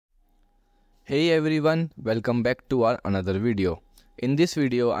Hey everyone, welcome back to our another video. In this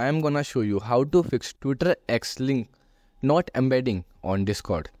video, I am gonna show you how to fix Twitter X link not embedding on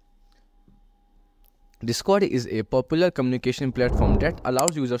Discord. Discord is a popular communication platform that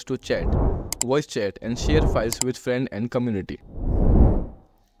allows users to chat, voice chat and share files with friends and community.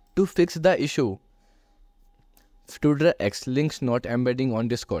 To fix the issue, Twitter X links not embedding on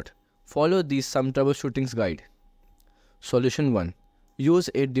Discord, follow these some troubleshooting guide. Solution 1.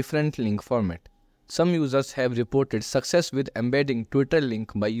 Use a different link format. Some users have reported success with embedding Twitter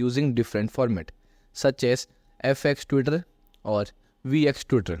link by using different format, such as FX Twitter or VX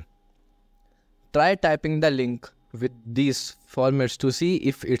Twitter. Try typing the link with these formats to see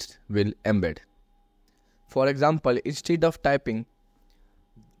if it will embed. For example, instead of typing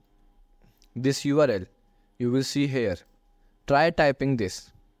this URL, you will see here, try typing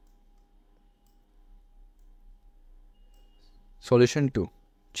this. Solution 2.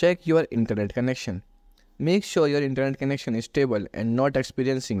 Check your internet connection. Make sure your internet connection is stable and not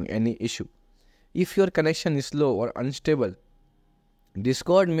experiencing any issue. If your connection is slow or unstable,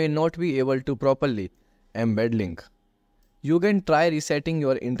 Discord may not be able to properly embed link. You can try resetting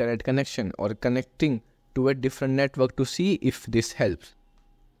your internet connection or connecting to a different network to see if this helps.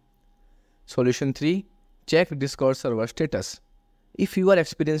 Solution 3. Check Discord server status. If you are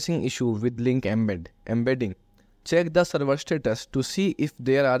experiencing issue with link embedding, check the server status to see if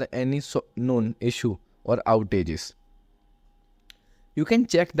there are any known issue or outages. You can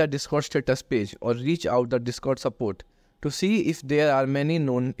check the Discord status page or reach out the Discord support to see if there are many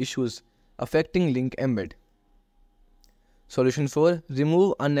known issues affecting link embed. Solution 4.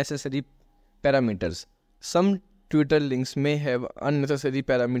 Remove unnecessary parameters. Some Twitter links may have unnecessary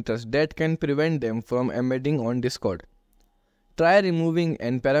parameters that can prevent them from embedding on Discord. Try removing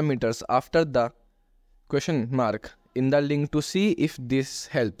any parameters after the question mark in the link to see if this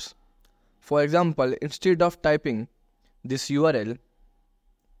helps. For example, instead of typing this URL,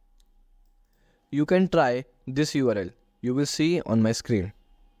 you can try this URL you will see on my screen.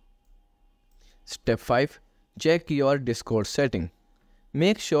 Step 5. Check your Discord setting.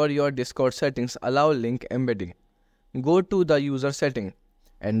 Make sure your Discord settings allow link embedding. Go to the user setting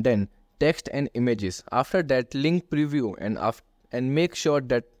and then text and images. After that, link preview and make sure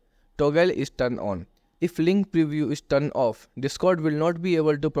that toggle is turned on. If link preview is turned off, Discord will not be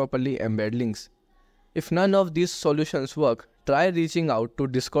able to properly embed links. If none of these solutions work, try reaching out to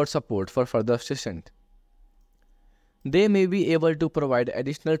Discord support for further assistance. They may be able to provide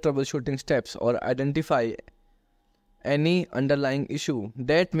additional troubleshooting steps or identify any underlying issue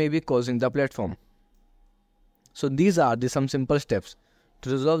that may be causing the platform. So these are some simple steps to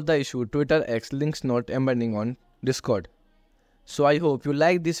resolve the issue Twitter X links not embedding on Discord. So I hope you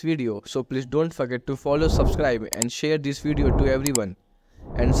like this video, so please don't forget to follow, subscribe and share this video to everyone.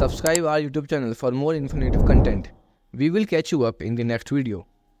 And subscribe our YouTube channel for more informative content. We will catch you up in the next video.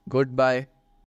 Goodbye.